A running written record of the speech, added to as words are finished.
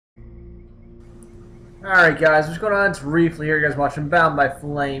Alright guys, what's going on? It's Reefly here, you guys watching Bound by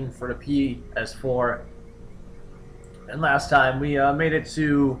Flame for the PS4. And last time we made it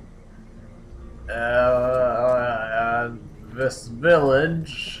to this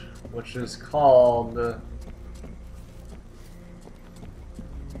village, which is called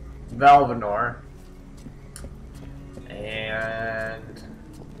Valvenor. And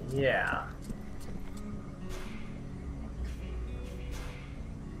yeah.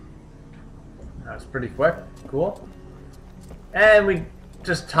 That was pretty quick. Cool. And we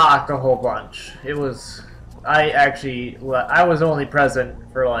just talked a whole bunch. It was... I was only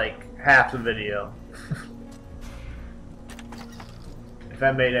present for like half the video. If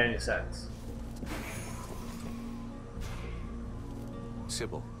that made any sense.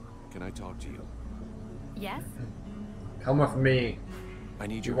 Sybil, can I talk to you? Yes? Come with me. I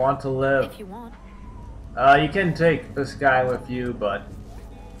need You your want to live. If you want. You can take this guy with you, but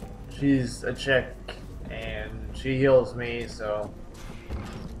she's a chick and she heals me, so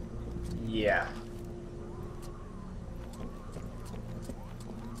yeah.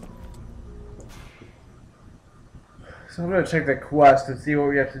 So I'm gonna check the quest and see what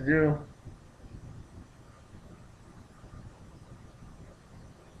we have to do.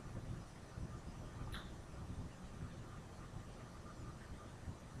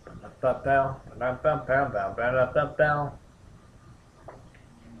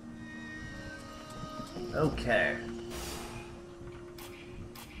 Okay.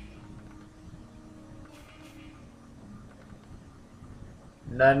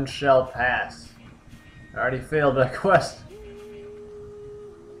 None shall pass. I already failed that quest.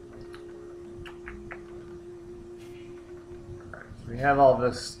 So we have all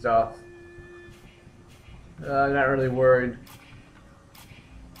this stuff. Not really worried.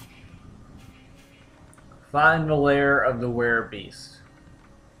 Find the lair of the WereBeast.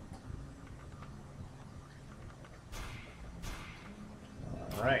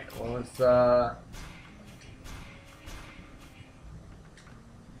 Alright, well let's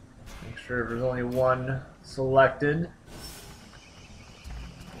make sure there's only one selected.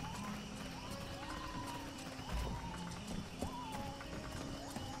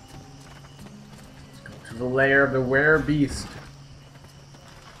 Let's go to the lair of the WereBeast.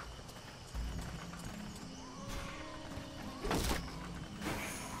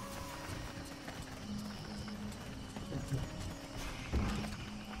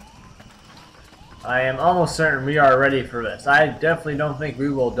 I am almost certain we are ready for this. I definitely don't think we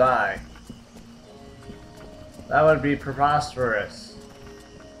will die. That would be preposterous.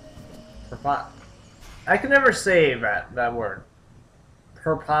 I can never say that word.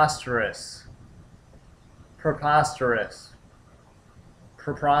 Preposterous. Preposterous.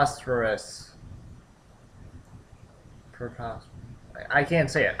 Preposterous. Preposterous. I can't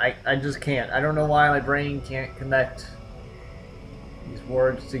say it. I just can't. I don't know why my brain can't connect these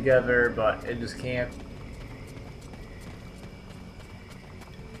words together, but it just can't.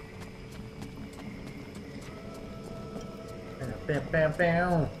 Bam, bam,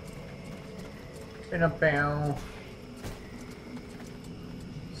 bam. Bam, bam.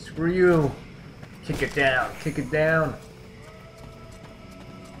 Screw you. Kick it down. Kick it down.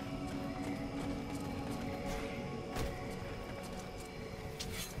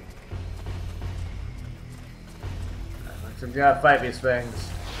 So we gotta fight these things.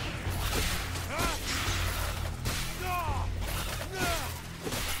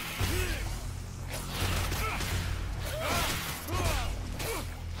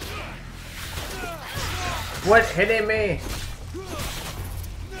 Quit hitting me!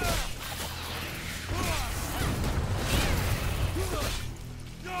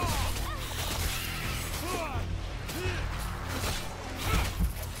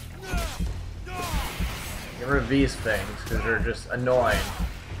 Get rid of these things, because they're just annoying.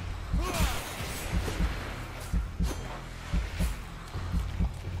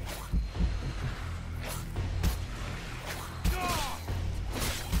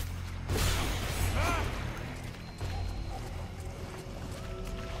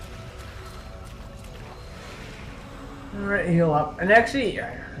 Alright, heal up. And actually,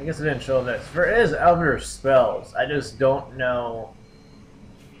 I guess I didn't show this. There is other spells. I just don't know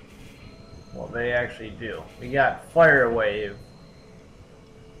what they actually do. We got Fire Wave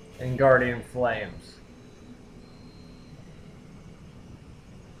and Guardian Flames.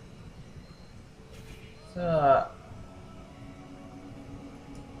 So,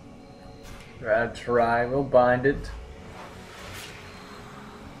 gotta try. We'll bind it.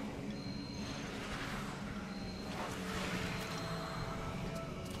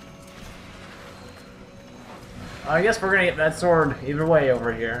 I guess we're gonna get that sword either way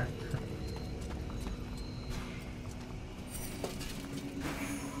over here.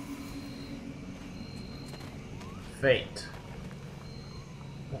 fate.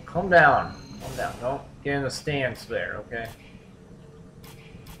 Well, calm down. Calm down. Don't get in a stance there, okay?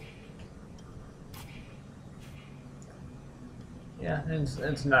 Yeah,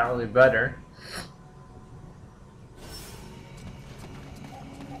 it's not really better.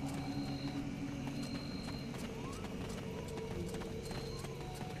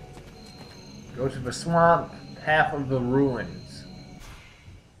 Go to the swamp, path of the ruins.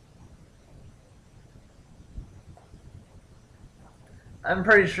 I'm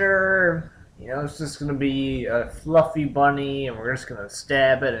pretty sure, you know, it's just gonna be a fluffy bunny and we're just gonna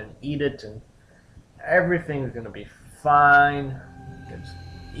stab it and eat it and everything's gonna be fine. Just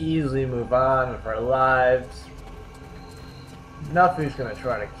easily move on with our lives. Nothing's gonna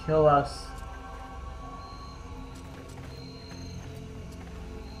try to kill us.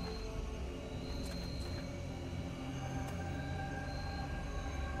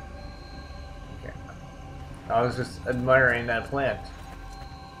 Okay. I was just admiring that plant.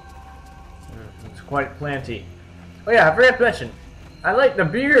 It's quite planty. Oh yeah, I forgot to mention, I like the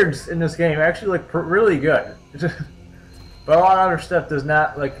beards in this game. Actually look really good. But a lot of other stuff does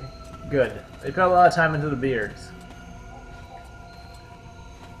not look good. They put a lot of time into the beards.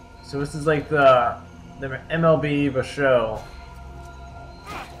 So this is like the MLB, the show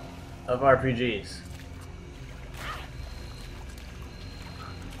of RPGs.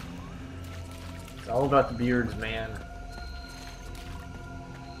 It's all about the beards, man.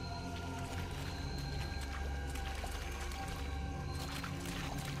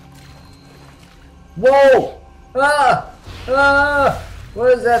 Whoa! Ah! Ah!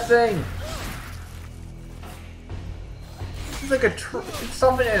 What is that thing? It's like a tree. It's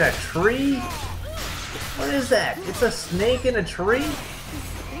something in a tree? What is that? It's a snake in a tree? These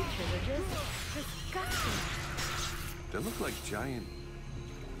creatures are just disgusting. They look like giant,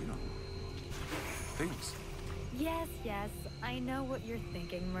 you know, things. Yes, yes, I know what you're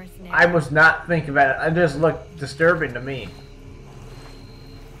thinking, mercenary. I was not thinking about it. It just looked disturbing to me.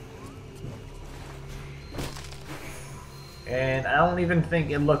 And I don't even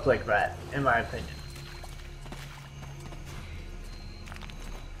think it looked like that, in my opinion.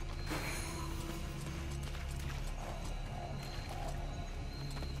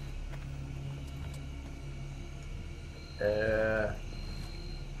 That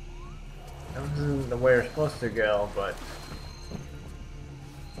wasn't the way we're supposed to go, but...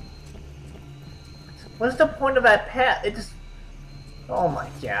 What's the point of that path? It just... Oh my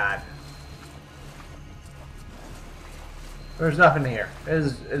god. There's nothing here. It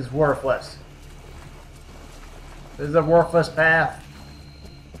is worthless. This is a worthless path.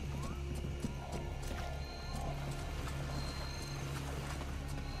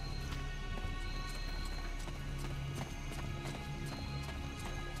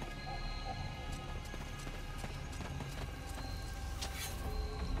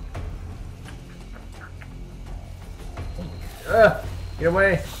 Get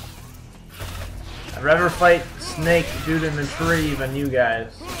away. I'd rather fight snake dude in the tree than you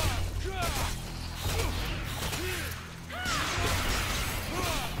guys.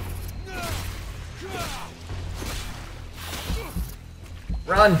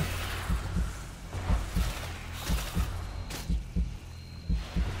 Run!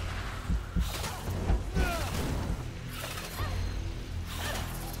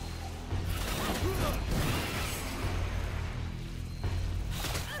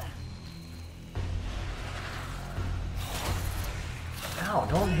 Ow,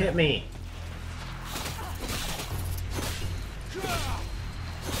 don't hit me.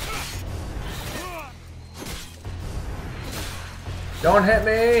 Don't hit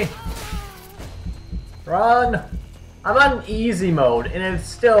me! Run! I'm on easy mode, and it's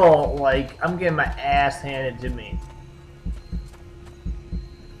still, like, I'm getting my ass handed to me.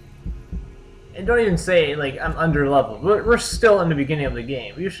 And don't even say, like, I'm under level. We're still in the beginning of the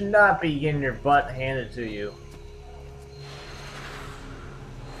game. You should not be getting your butt handed to you.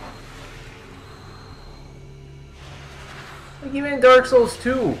 Like, even in Dark Souls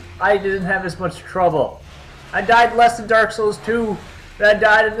 2, I didn't have as much trouble. I died less in Dark Souls 2 than I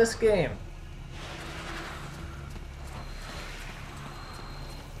died in this game.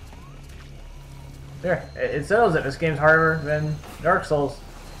 There, it says that this game's harder than Dark Souls.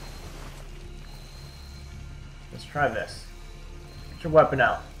 Let's try this. Get your weapon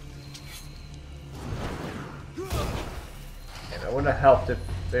out. And it would have helped if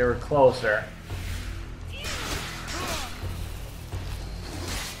they were closer.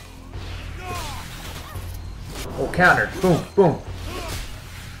 Oh, countered. Boom, boom.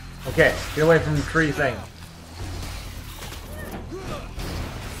 Okay, get away from the tree thing.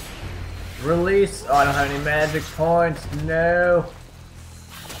 Release. Oh, I don't have any magic points. No.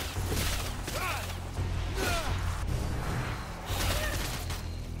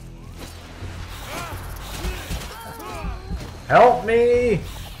 Help me!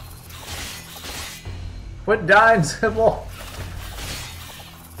 Quit dying, Sybil.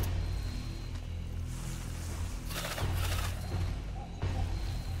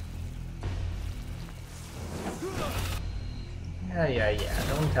 Yeah.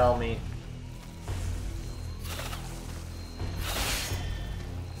 Don't tell me.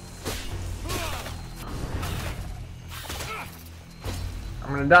 I'm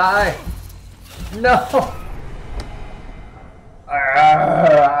gonna die. No!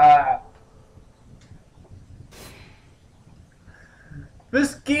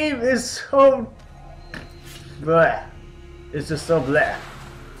 This game is so bleh. It's just so bleh.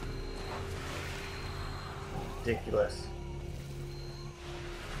 Ridiculous.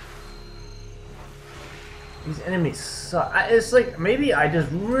 These enemies suck. It's like maybe I just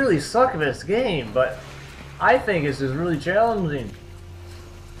really suck at this game, but I think it's just really challenging.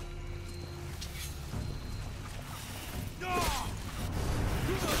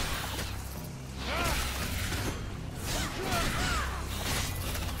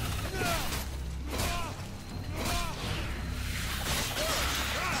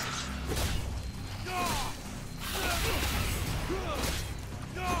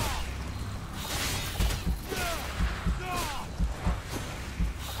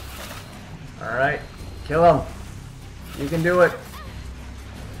 Alright, kill him. You can do it.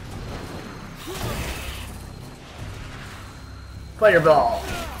 Fireball.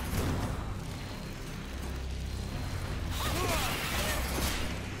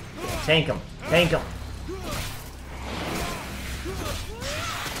 Tank him. Tank him.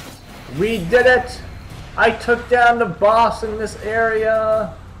 We did it! I took down the boss in this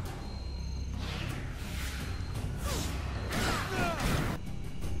area.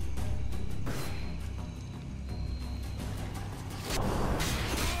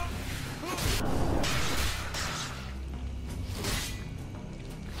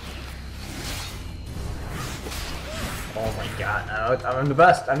 Oh my god, I'm the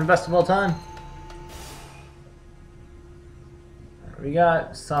best. I'm the best of all time. We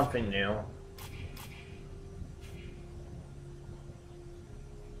got something new.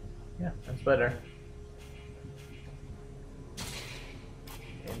 Yeah, that's better.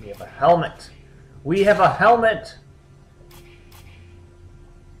 And we have a helmet. We have a helmet!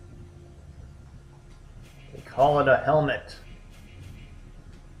 We call it a helmet.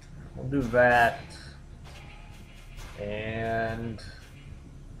 We'll do that. And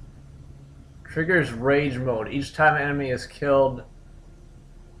triggers rage mode. Each time an enemy is killed,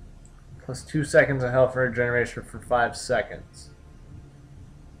 plus 2 seconds of health regeneration for 5 seconds.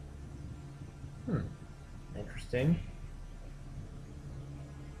 Interesting.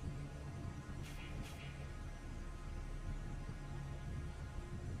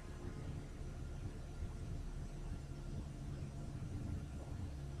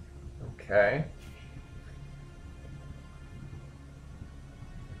 Okay.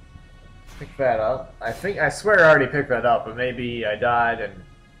 Pick that up. I swear I already picked that up, but maybe I died and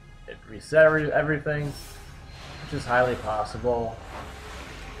it reset everything, which is highly possible.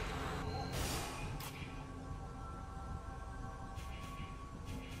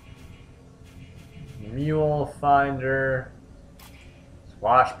 Mule finder,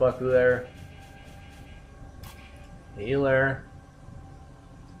 swashbuckler, healer.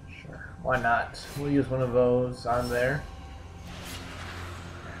 Sure, why not? We'll use one of those on there.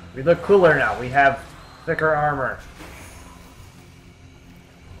 We look cooler now. We have thicker armor.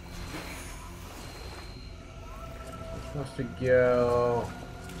 We're supposed to go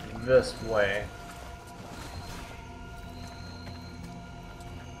this way.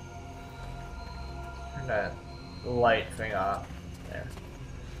 Turn that light thing off. There.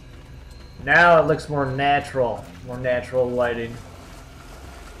 Now it looks more natural lighting.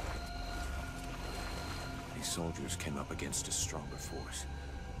 These soldiers came up against a stronger force.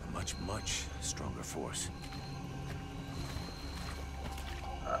 A much, much stronger force.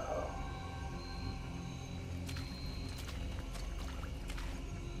 Uh-oh.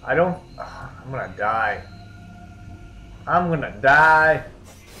 I'm gonna die. I'm gonna die.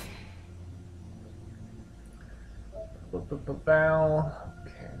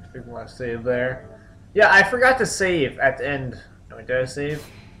 Okay, I think we want to save there. Yeah, I forgot to save at the end. Wait, did I save?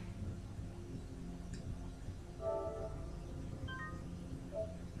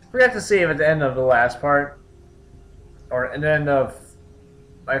 Forgot to save at the end of the last part, or at the end of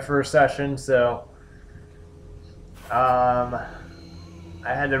my first session. So,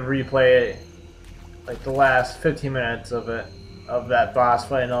 I had to replay it, like the last 15 minutes of it, of that boss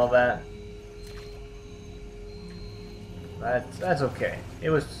fight and all that. That's okay. It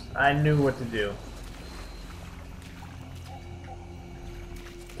was, I knew what to do.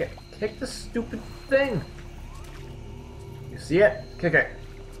 Kick the stupid thing. You see it? Kick it.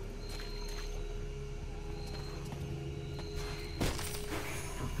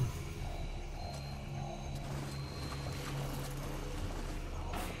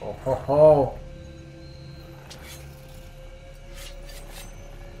 Oh ho ho.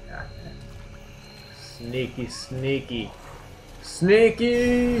 Sneaky, sneaky.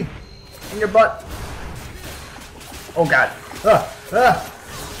 Sneaky! In your butt! Oh god. Ah! Ah!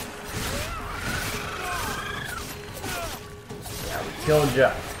 Yeah, we killed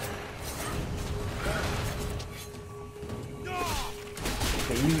ya.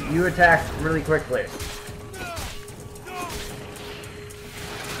 Okay, you attacked really quickly.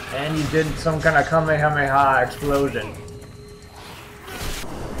 And you did some kind of Kamehameha explosion.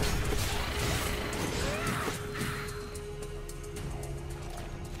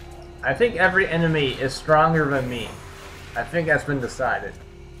 I think every enemy is stronger than me. I think that's been decided.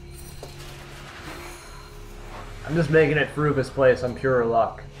 I'm just making it through this place on pure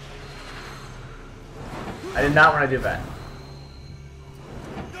luck. I did not want to do that.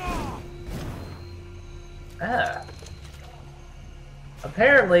 Ah.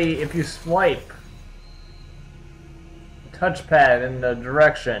 Apparently, if you swipe the touchpad in the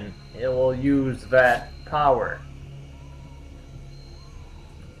direction, it will use that power.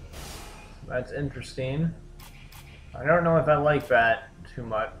 That's interesting. I don't know if I like that too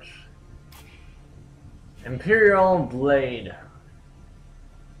much. Imperial Blade.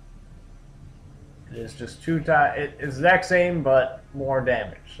 It is just 2 times. It's the exact same, but more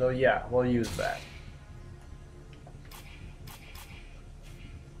damage. So yeah, we'll use that.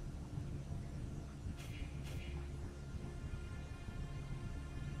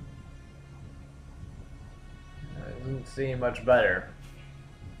 It doesn't seem much better.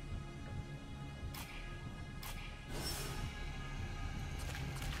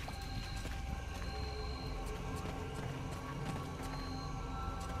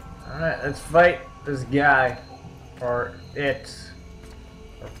 Alright, let's fight this guy. Or it.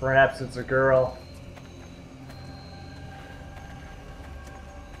 Or perhaps it's a girl.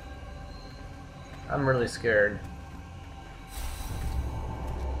 I'm really scared.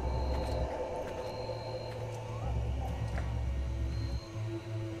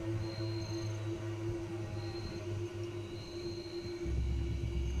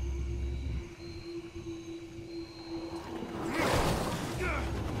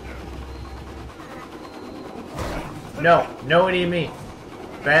 No, no what do you mean?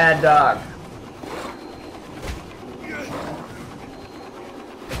 Bad dog.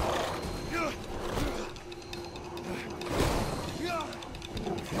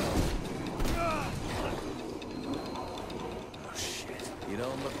 Oh shit, you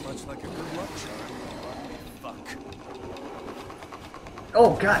don't look much like a good luck charm. Fuck.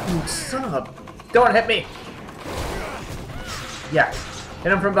 Oh god, you son of a... Don't hit me! Yeah,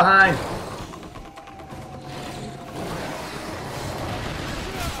 hit him from behind.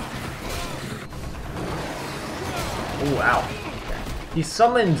 Oh, ow. He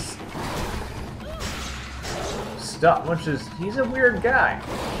summons stuff, which is... He's a weird guy.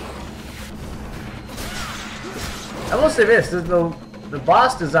 I will say this, the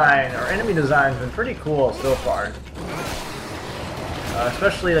boss design, or enemy design, has been pretty cool so far.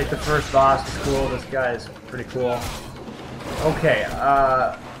 Especially, like, the first boss is cool. This guy is pretty cool. Okay,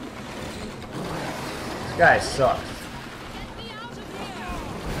 this guy sucks.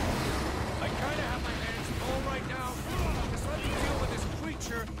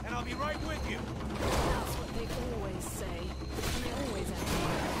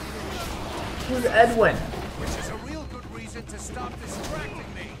 Who's Edwin? Which is a real good reason to stop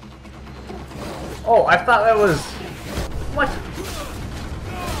distracting me. Oh, I thought that was... What?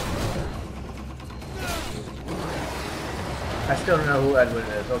 I still don't know who Edwin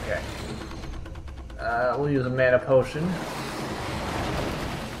is. Okay. We'll use a mana potion.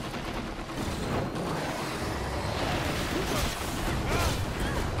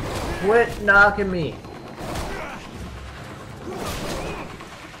 Quit knocking me.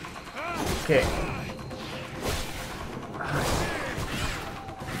 Okay.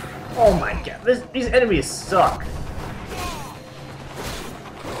 Oh my god, these enemies suck.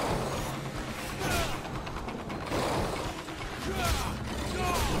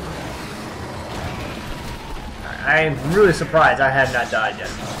 I'm really surprised I had not died yet.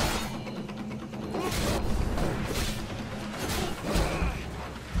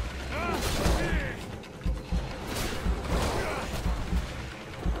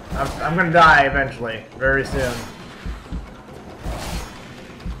 I'm gonna die eventually, very soon.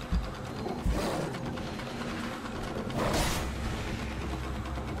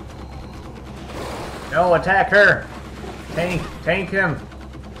 No, attack her! Tank him!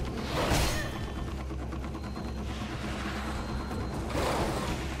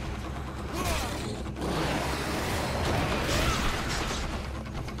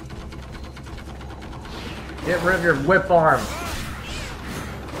 Get rid of your whip arm!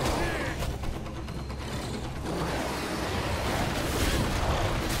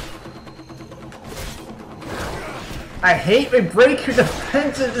 I hate when break your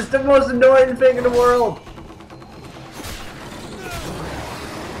defenses. It's the most annoying thing in the world.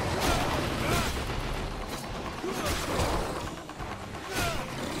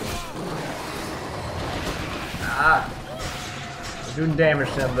 Ah, we're doing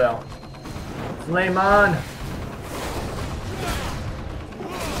damage to him though. Flame on.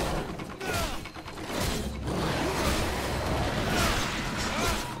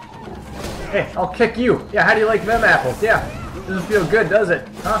 Hey, I'll kick you. Yeah, how do you like them apples? Yeah, doesn't feel good, does it?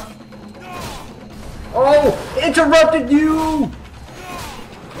 Huh? Oh, interrupted you!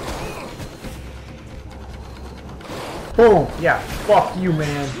 Boom. Yeah, fuck you,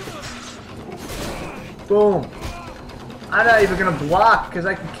 man. Boom. I'm not even gonna block because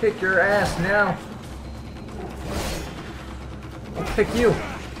I can kick your ass now. I'll kick you.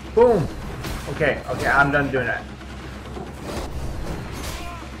 Boom. Okay, I'm done doing that.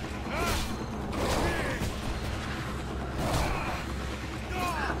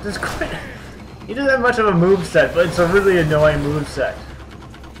 He doesn't have much of a moveset, but it's a really annoying moveset.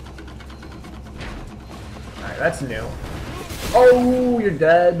 Alright, that's new. Oh, you're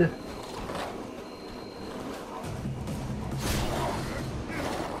dead.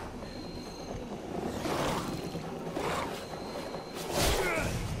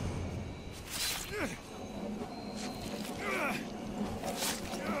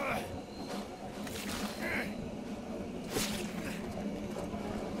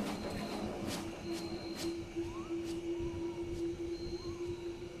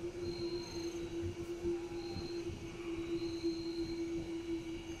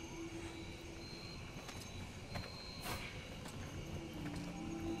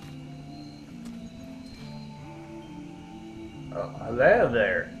 Oh, hello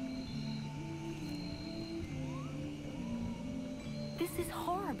there. This is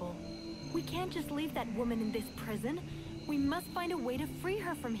horrible. We can't just leave that woman in this prison. We must find a way to free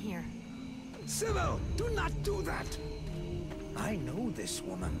her from here. Sybil, do not do that! I know this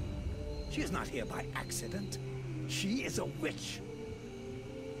woman. She is not here by accident. She is a witch.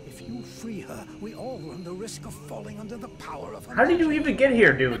 If you free her, we all run the risk of falling under the power of her. How did you even get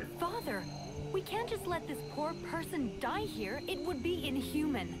here, dude? But Father, we can't just let this poor person die here. It would be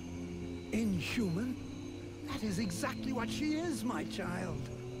inhuman. Inhuman? That is exactly what she is, my child.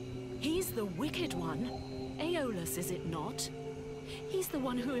 He's the wicked one. Aeolus, is it not? He's the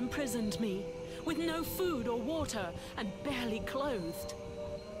one who imprisoned me, with no food or water, and barely clothed.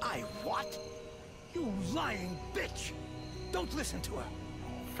 What? You lying bitch! Don't listen to her.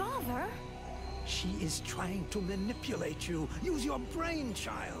 Father? She is trying to manipulate you. Use your brain,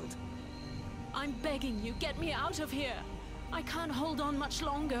 child. I'm begging you, get me out of here. I can't hold on much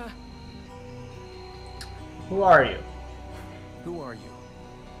longer. Who are you? Who are you?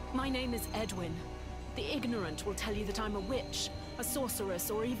 My name is Edwin. The ignorant will tell you that I'm a witch, a sorceress,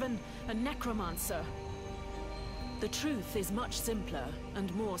 or even a necromancer. The truth is much simpler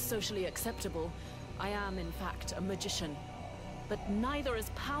and more socially acceptable. I am, in fact, a magician, but neither as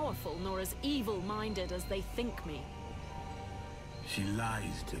powerful nor as evil-minded as they think me. She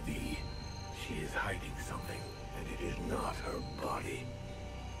lies to thee. She is hiding something, and it is not her body.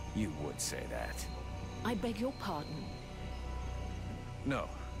 You would say that. I beg your pardon. No,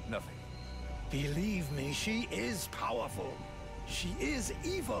 nothing. Believe me, she is powerful. She is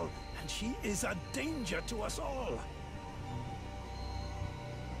evil, and she is a danger to us all.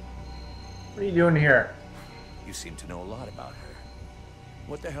 What are you doing here? You seem to know a lot about her.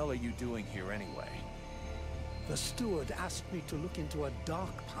 What the hell are you doing here anyway? The steward asked me to look into a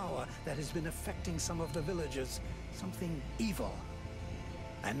dark power that has been affecting some of the villagers. Something evil.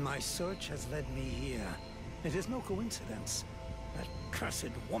 And my search has led me here. It is no coincidence. That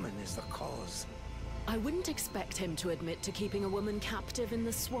cursed woman is the cause. I wouldn't expect him to admit to keeping a woman captive in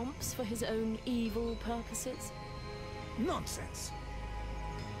the swamps for his own evil purposes. Nonsense.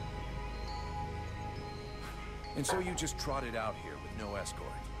 And so you just trotted out here with no escort?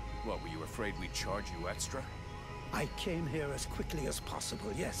 What, were you afraid we'd charge you extra? I came here as quickly as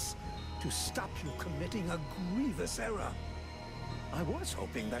possible, yes, to stop you committing a grievous error. I was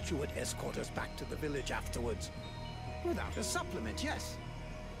hoping that you would escort us back to the village afterwards. Without a supplement, yes.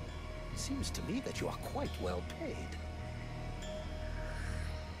 It seems to me that you are quite well paid.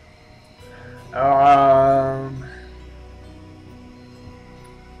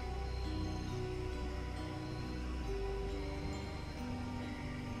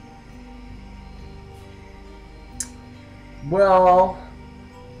 Well,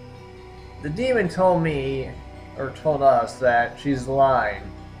 the demon told me, or told us, that she's lying.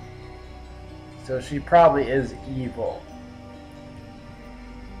 So she probably is evil.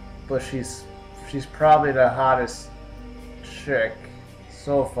 But she's probably the hottest chick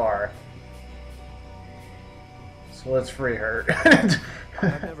so far. So let's free her.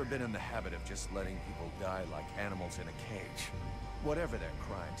 I've never been in the habit of just letting people die like animals in a cage, whatever their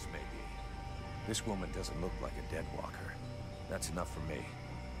crimes may be. This woman doesn't look like a dead walker. That's enough for me.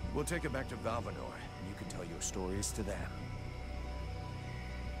 We'll take her back to Valvanor, and you can tell your stories to them.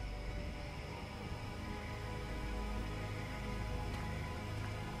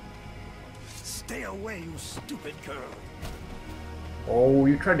 Stay away, you stupid girl. Oh,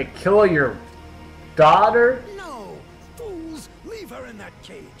 you tried to kill your daughter? No! Fools! Leave her in that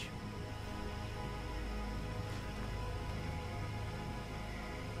cage.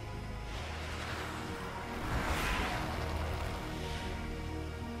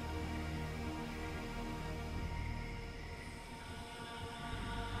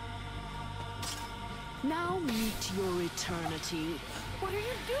 Now meet your eternity. What are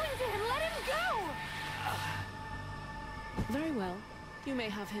you doing to him? Let him go! Very well. You may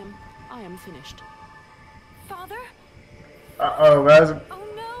have him. I am finished. Father? Uh-oh, that's... Oh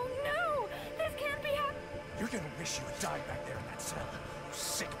no, no! This can't be happening! You're gonna wish you had died back there in that cell, you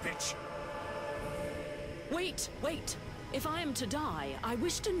sick bitch. Wait, wait! If I am to die, I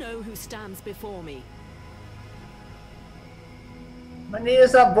wish to know who stands before me. My name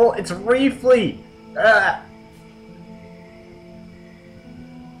is not Bolt, it's Refleet! Ah!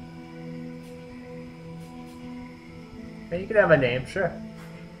 Hey, you can have a name, sure.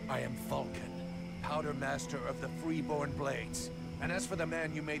 I am Vulcan, Powder Master of the Freeborn Blades. And as for the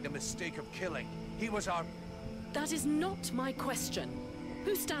man you made the mistake of killing, he was our... That is not my question.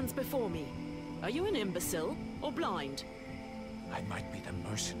 Who stands before me? Are you an imbecile or blind? I might be the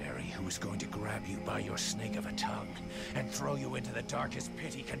mercenary who is going to grab you by your snake of a tongue and throw you into the darkest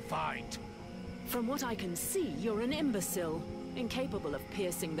pit he can find. From what I can see, you're an imbecile, incapable of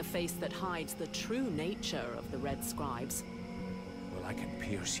piercing the face that hides the true nature of the Red Scribes. Well, I can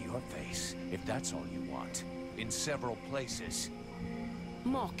pierce your face, if that's all you want, in several places.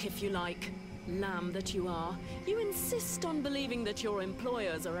 Mock, if you like. Lamb that you are. You insist on believing that your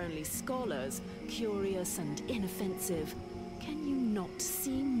employers are only scholars, curious and inoffensive. Can you not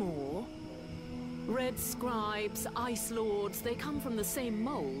see more? Red Scribes, Ice Lords, they come from the same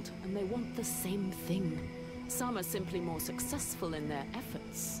mold, and they want the same thing. Some are simply more successful in their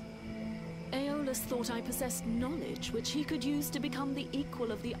efforts. Aeolus thought I possessed knowledge which he could use to become the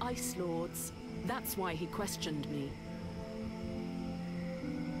equal of the Ice Lords. That's why he questioned me.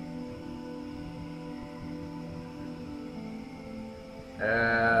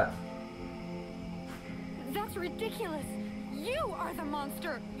 That's ridiculous! You are the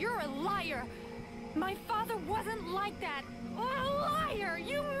monster! You're a liar! My father wasn't like that! A liar!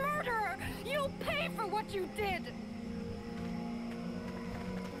 You murderer! You'll pay for what you did!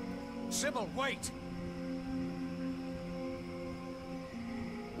 Sybil, wait!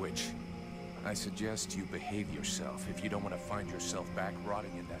 Witch, I suggest you behave yourself if you don't want to find yourself back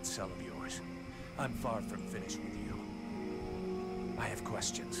rotting in that cell of yours. I'm far from finished with you. I have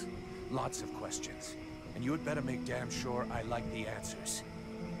questions. Lots of questions. And you had better make damn sure I like the answers.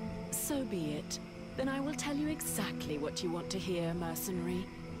 So be it. Then I will tell you exactly what you want to hear, mercenary.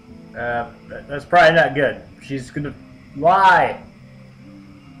 That's probably not good. She's gonna lie.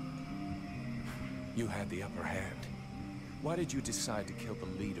 You had the upper hand. Why did you decide to kill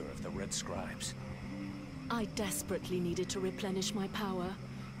the leader of the Red Scribes? I desperately needed to replenish my power,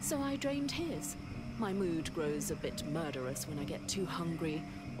 so I drained his. My mood grows a bit murderous when I get too hungry,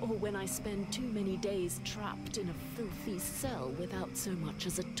 or when I spend too many days trapped in a filthy cell without so much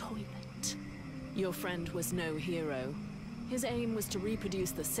as a toilet. Your friend was no hero. His aim was to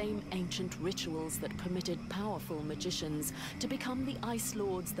reproduce the same ancient rituals that permitted powerful magicians to become the Ice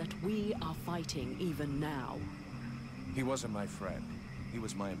Lords that we are fighting even now. He wasn't my friend. He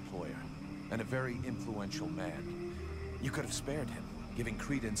was my employer, and a very influential man. You could have spared him, giving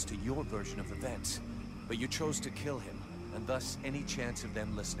credence to your version of events, but you chose to kill him, and thus any chance of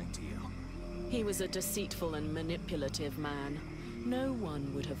them listening to you. He was a deceitful and manipulative man. No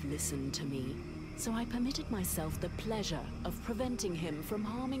one would have listened to me. so I permitted myself the pleasure of preventing him from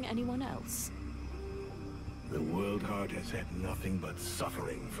harming anyone else. The World Heart has had nothing but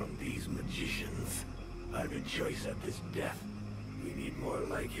suffering from these magicians. I rejoice at this death. We need more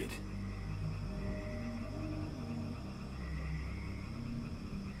like it.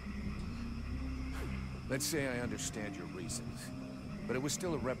 Let's say I understand your reasons, but it was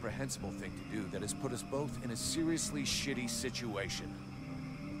still a reprehensible thing to do that has put us both in a seriously shitty situation.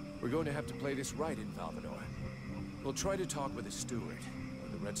 We're going to have to play this right in Valvanor. We'll try to talk with the steward, or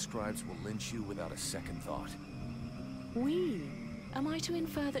the Red Scribes will lynch you without a second thought. We? Am I to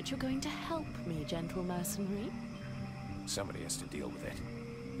infer that you're going to help me, gentle mercenary? Somebody has to deal with it.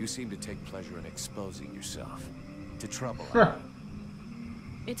 You seem to take pleasure in exposing yourself to trouble.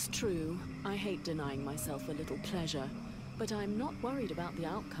 It's true. I hate denying myself a little pleasure, but I'm not worried about the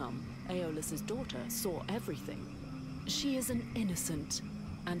outcome. Aeolus's daughter saw everything. She is an innocent,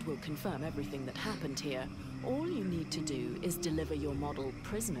 and will confirm everything that happened here. All you need to do is deliver your model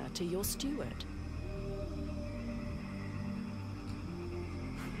prisoner to your steward.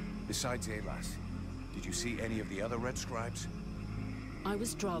 Besides Aeolus, did you see any of the other Red Scribes? I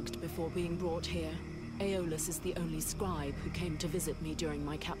was drugged before being brought here. Aeolus is the only scribe who came to visit me during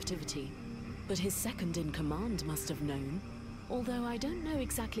my captivity. But his second-in-command must have known, although I don't know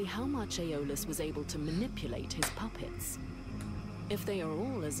exactly how much Aeolus was able to manipulate his puppets. If they are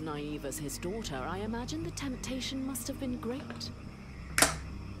all as naive as his daughter, I imagine the temptation must have been great.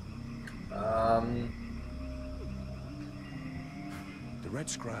 The Red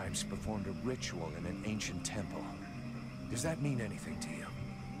Scribes performed a ritual in an ancient temple. Does that mean anything to you?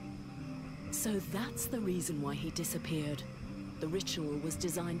 So that's the reason why he disappeared. The ritual was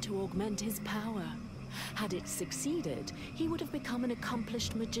designed to augment his power. Had it succeeded, he would have become an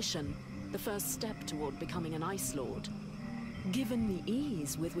accomplished magician, the first step toward becoming an Ice Lord. Given the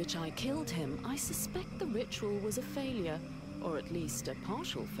ease with which I killed him, I suspect the ritual was a failure, or at least a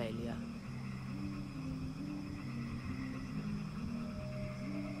partial failure.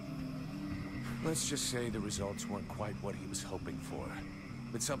 Let's just say the results weren't quite what he was hoping for.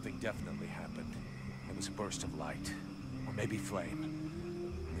 But something definitely happened. It was a burst of light, or maybe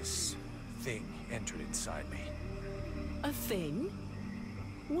flame. This thing entered inside me. A thing?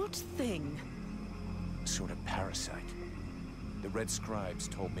 What thing? A sort of parasite. The Red Scribes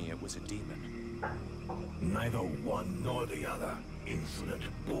told me it was a demon. Neither one nor the other, insolent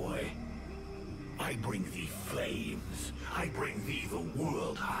boy. I bring thee flames. I bring thee the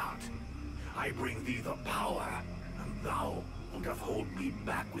World Heart. I bring thee the power, and thou wilt hold me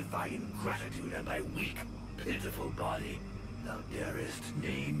back with thy ingratitude and thy weak, pitiful body. Thou darest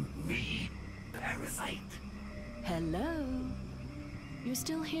name me parasite. Hello? You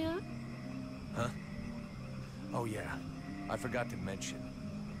still here? Huh? Oh yeah, I forgot to mention.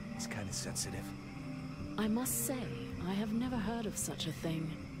 He's kind of sensitive. I must say, I have never heard of such a thing.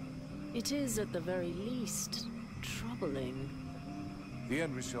 It is, at the very least, troubling. The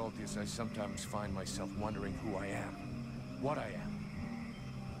end result is I sometimes find myself wondering who I am. What I am.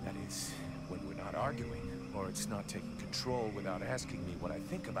 That is, when we're not arguing, or it's not taking control without asking me what I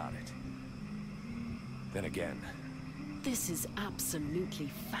think about it. Then again... This is absolutely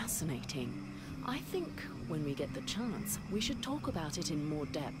fascinating. I think, when we get the chance, we should talk about it in more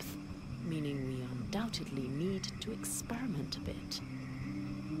depth. Meaning we undoubtedly need to experiment a bit.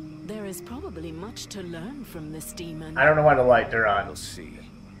 There is probably much to learn from this demon. I don't know why the lights are on. We'll see.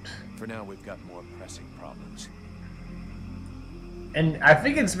 For now, we've got more pressing problems. And I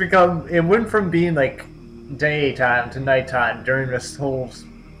think it's become, it went from being like daytime to nighttime during this whole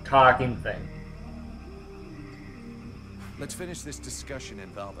talking thing. Let's finish this discussion in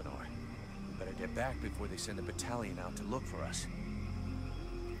Valvanor. We better get back before they send a battalion out to look for us.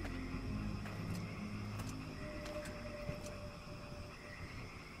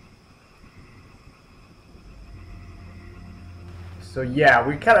 So yeah,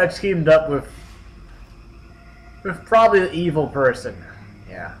 we kind of teamed up with probably the evil person.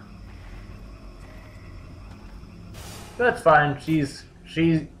 Yeah. That's fine.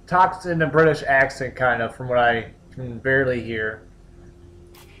 She talks in a British accent, kind of, from what I can barely hear.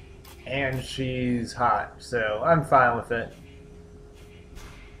 And she's hot, so I'm fine with it.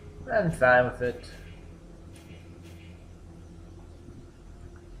 I'm fine with it.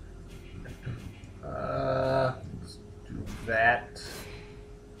 Let's do that.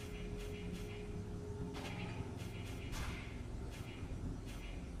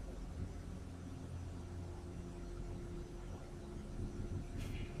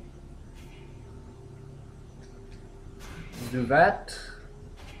 Do that.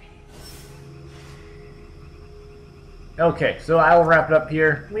 Okay, so I will wrap it up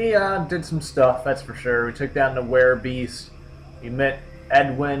here. We did some stuff, that's for sure. We took down the WereBeast. We met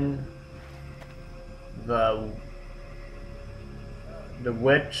Edwin, the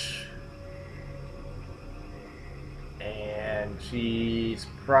witch, and she's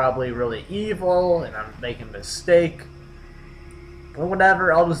probably really evil, and I'm making a mistake. But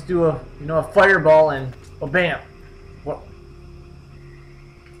whatever, I'll just do a fireball and well, bam. What?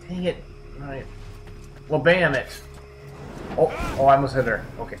 Dang it! All right. Well, bam it. Oh, I almost hit her.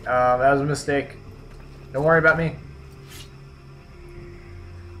 Okay, that was a mistake. Don't worry about me.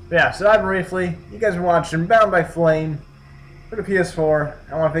 But yeah, so I've been briefly. You guys are watching Bound by Flame for the PS4.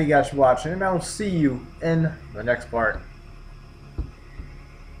 I want to thank you guys for watching, and I will see you in the next part.